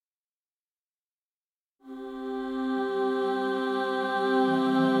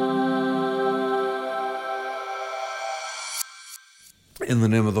In the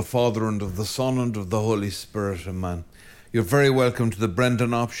name of the Father, and of the Son, and of the Holy Spirit, amen. You're very welcome to the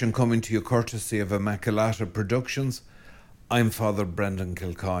Brendan Option, coming to you courtesy of Immaculata Productions. I'm Father Brendan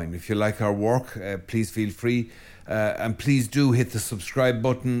Kilcoyne. If you like our work, please feel free. And please do hit the subscribe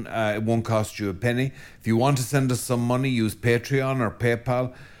button. It won't cost you a penny. If you want to send us some money, use Patreon or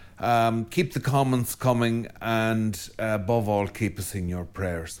PayPal. Keep the comments coming, and above all, keep us in your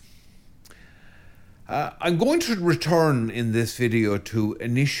prayers. I'm going to return in this video to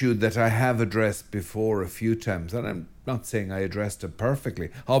an issue that I have addressed before a few times, and I'm not saying I addressed it perfectly.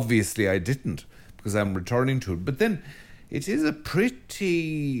 Obviously I didn't, because I'm returning to it. But then it is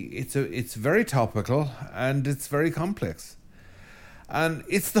it's very topical, and it's very complex. And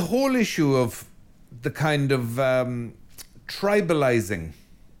it's the whole issue of the kind of tribalizing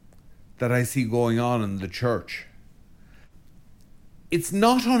that I see going on in the church. It's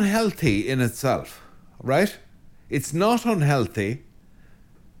not unhealthy in itself. Right? It's not unhealthy,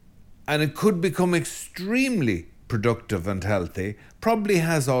 and it could become extremely productive and healthy, probably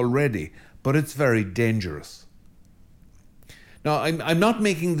has already, but it's very dangerous. Now, I'm not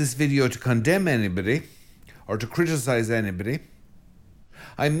making this video to condemn anybody or to criticize anybody.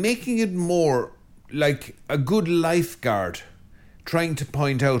 I'm making it more like a good lifeguard trying to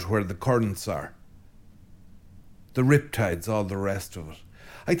point out where the currents are. The riptides, all the rest of it.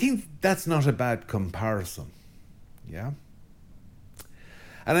 I think that's not a bad comparison, yeah?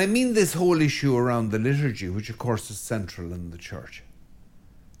 And I mean this whole issue around the liturgy, which of course is central in the church,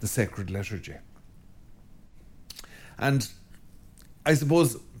 the sacred liturgy. And I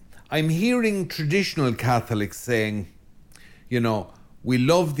suppose I'm hearing traditional Catholics saying, you know, we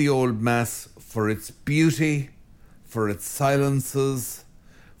love the old Mass for its beauty, for its silences,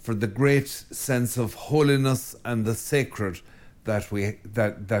 for the great sense of holiness and the sacred that we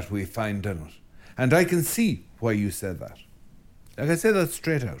find in it. And I can see why you said that. Like, I say that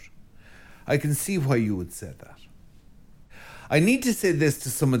straight out. I can see why you would say that. I need to say this to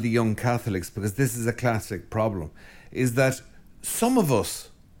some of the young Catholics, because this is a classic problem, is that some of us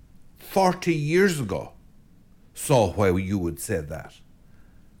 40 years ago saw why you would say that.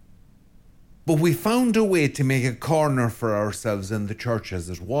 But we found a way to make a corner for ourselves in the church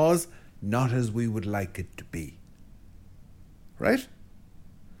as it was, not as we would like it to be. Right?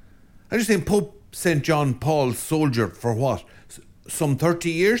 I'm just saying Pope St. John Paul soldiered for what? Some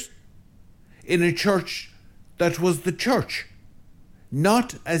 30 years? In a church that was the church.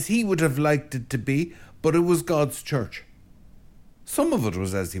 Not as he would have liked it to be, but it was God's church. Some of it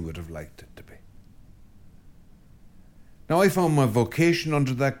was as he would have liked it to be. Now, I found my vocation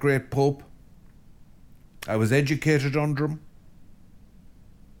under that great Pope. I was educated under him.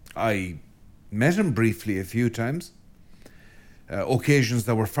 I met him briefly a few times. Occasions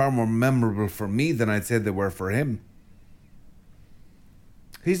that were far more memorable for me than I'd say they were for him.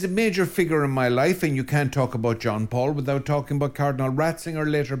 He's a major figure in my life, and you can't talk about John Paul without talking about Cardinal Ratzinger,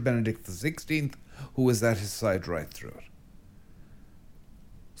 later Benedict XVI, who was at his side right through it.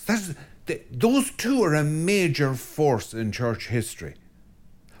 So those two are a major force in church history.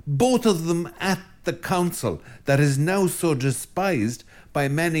 Both of them at the council that is now so despised by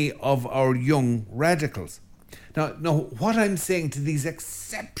many of our young radicals. Now, what I'm saying to these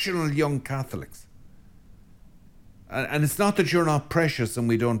exceptional young Catholics, and it's not that you're not precious and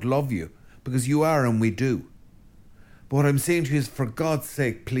we don't love you, because you are and we do. But what I'm saying to you is, for God's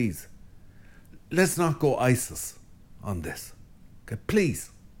sake, please, let's not go ISIS on this. Okay,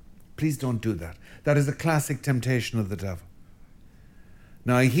 please don't do that. That is a classic temptation of the devil.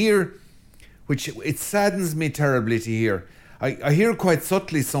 Now, I hear, which it saddens me terribly to hear, I hear quite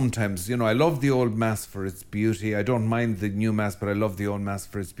subtly sometimes, you know, I love the old Mass for its beauty. I don't mind the new Mass, but I love the old Mass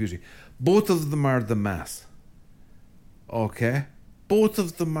for its beauty. Both of them are the Mass. Okay? Both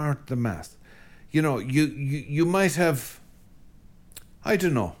of them are the Mass. You know, you might have, I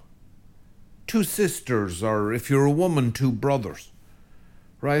don't know, two sisters, or if you're a woman, two brothers,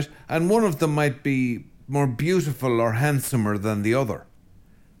 right? And one of them might be more beautiful or handsomer than the other.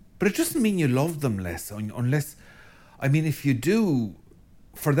 But it doesn't mean you love them less, unless, I mean, if you do,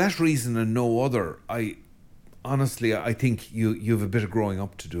 for that reason and no other, I think you have a bit of growing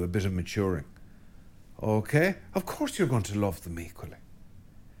up to do, a bit of maturing. Okay? Of course you're going to love them equally.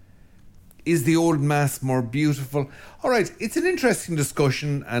 Is the old Mass more beautiful? All right, it's an interesting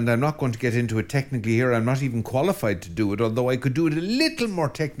discussion, and I'm not going to get into it technically here. I'm not even qualified to do it, although I could do it a little more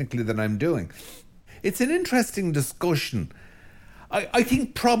technically than I'm doing. It's an interesting discussion. I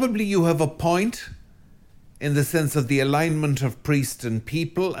think probably you have a point in the sense of the alignment of priest and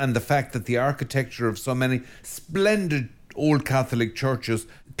people, and the fact that the architecture of so many splendid old Catholic churches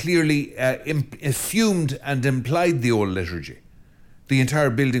clearly assumed and implied the old liturgy. The entire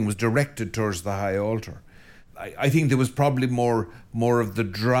building was directed towards the high altar. I think there was probably more of the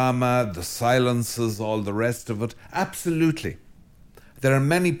drama, the silences, all the rest of it. Absolutely. There are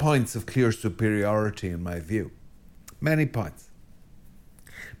many points of clear superiority in my view. Many points.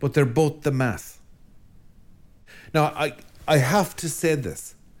 But they're both the Mass. Now, I have to say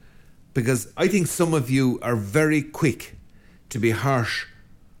this, because I think some of you are very quick to be harsh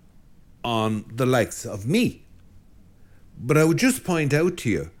on the likes of me. But I would just point out to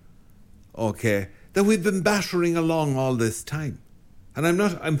you, okay, that we've been battering along all this time. And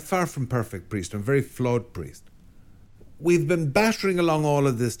I'm far from perfect priest. I'm a very flawed priest. We've been battering along all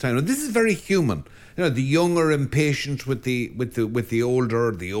of this time. And this is very human. You know, the young are impatient with the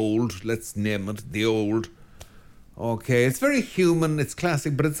older, the old, let's name it, the old. Okay, it's very human, it's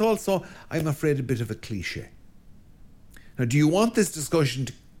classic, but it's also, I'm afraid, a bit of a cliche. Now, do you want this discussion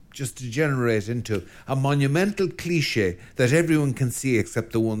to just degenerate into a monumental cliche that everyone can see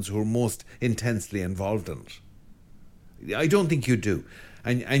except the ones who are most intensely involved in it? I don't think you do.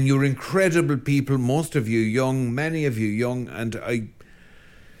 And you're incredible people, most of you young, many of you young, and I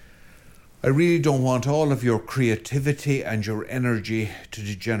really don't want all of your creativity and your energy to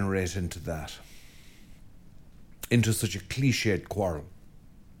degenerate into that, into such a cliched quarrel.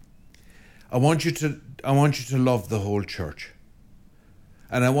 I want you to love the whole church.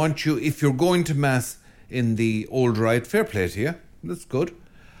 And I want you, if you're going to Mass in the old rite, fair play to you, that's good.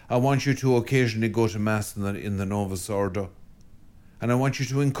 I want you to occasionally go to Mass in the Novus Ordo. And I want you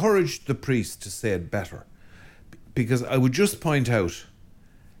to encourage the priest to say it better. Because I would just point out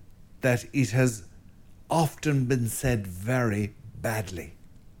that it has often been said very badly.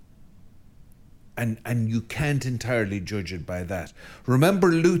 And you can't entirely judge it by that. Remember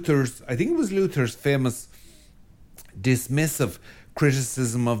I think it was Luther's famous dismissive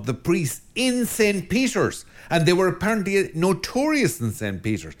criticism of the priests in St. Peter's. And they were apparently notorious in St.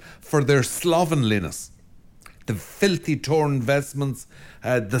 Peter's for their slovenliness. The filthy torn vestments,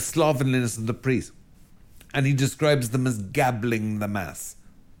 the slovenliness of the priests. And he describes them as gabbling the Mass.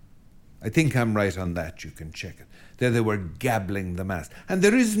 I think I'm right on that, you can check it. There they were gabbling the Mass. And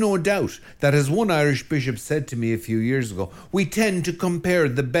there is no doubt that, as one Irish bishop said to me a few years ago, we tend to compare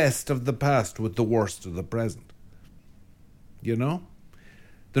the best of the past with the worst of the present. You know?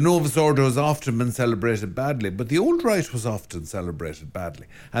 The Novus Ordo has often been celebrated badly, but the old rite was often celebrated badly.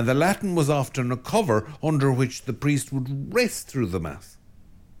 And the Latin was often a cover under which the priest would race through the Mass.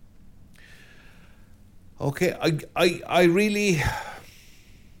 Okay, I really...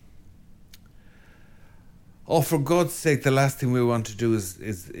 Oh, for God's sake, the last thing we want to do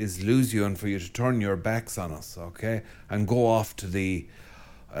is lose you and for you to turn your backs on us, okay? And go off to the...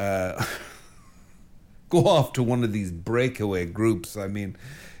 go off to one of these breakaway groups. I mean,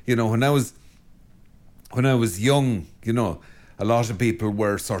 you know, when I was young, you know, a lot of people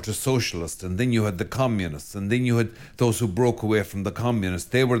were sort of socialist, and then you had the communists, and then you had those who broke away from the communists.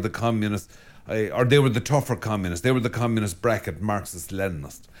 They were the communists, or they were the tougher communists. They were the communist bracket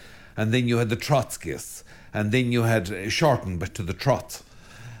Marxist-Leninist. And then you had the Trotskyists, and then you had shortened but to the Trots,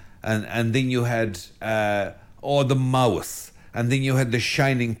 and then you had all the Maoists, and then you had the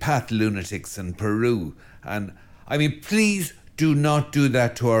Shining Path lunatics in Peru. And I mean, please do not do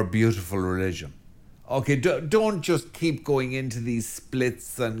that to our beautiful religion. Okay, don't just keep going into these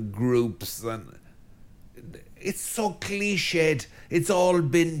splits and groups, and it's so cliched. It's all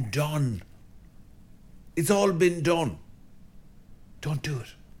been done. It's all been done. Don't do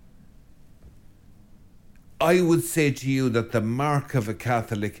it. I would say to you that the mark of a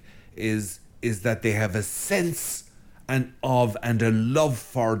Catholic is that they have a sense and a love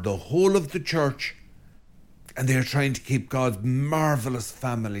for the whole of the church, and they are trying to keep God's marvellous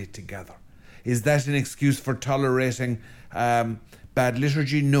family together. Is that an excuse for tolerating bad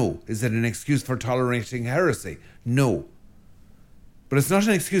liturgy? No. Is it an excuse for tolerating heresy? No. But it's not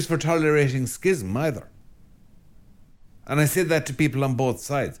an excuse for tolerating schism either. And I say that to people on both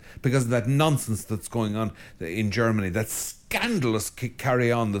sides because of that nonsense that's going on in Germany, that scandalous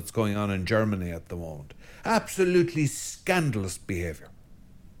carry-on that's going on in Germany at the moment. Absolutely scandalous behaviour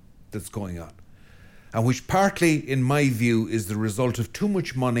that's going on. And which partly, in my view, is the result of too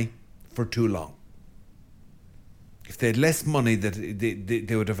much money for too long. If they had less money,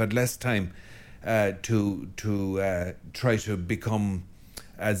 they would have had less time to try to become,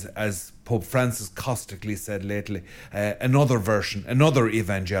 as Pope Francis caustically said lately, another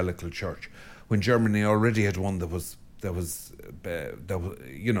evangelical church, when Germany already had one that was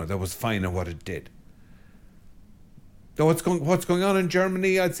fine at what it did. So what's going on in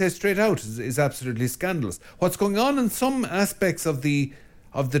Germany, I'd say straight out, is absolutely scandalous. What's going on in some aspects of the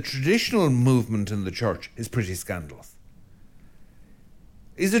traditional movement in the church is pretty scandalous.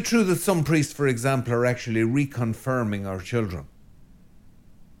 Is it true that some priests, for example, are actually reconfirming our children?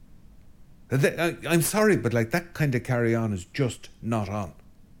 I'm sorry, but like that kind of carry on is just not on.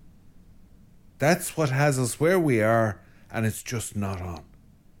 That's what has us where we are, and it's just not on.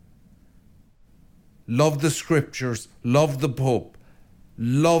 Love the scriptures, love the Pope,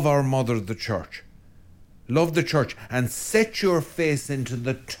 love our mother, the church. Love the church and set your face into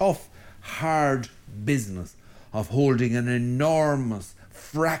the tough, hard business of holding an enormous,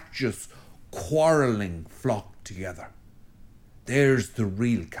 fractious, quarrelling flock together. There's the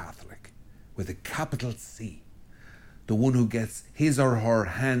real Catholic, with a capital C. The one who gets his or her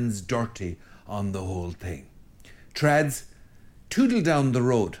hands dirty on the whole thing. Trads, tootle down the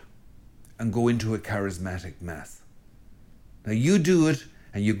road and go into a charismatic mass. Now you do it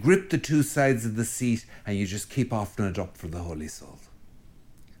and you grip the two sides of the seat and you just keep offering it up for the Holy Souls.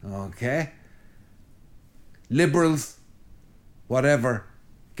 Okay? Liberals, whatever,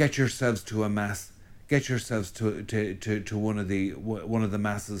 get yourselves to a mass. Get yourselves to one of the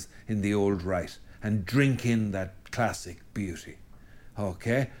masses in the old rite and drink in that classic beauty.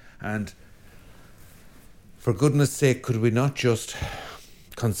 Okay? And for goodness sake, could we not just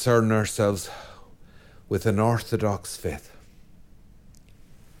concern ourselves with an orthodox faith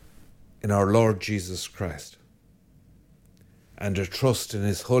in our Lord Jesus Christ and a trust in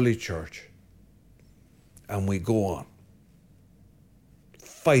his holy church, and we go on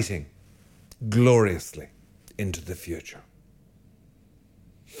fighting gloriously into the future,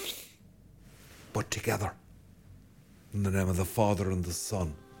 but together, in the name of the Father and the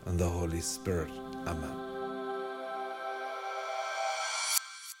Son and the Holy Spirit. Amen.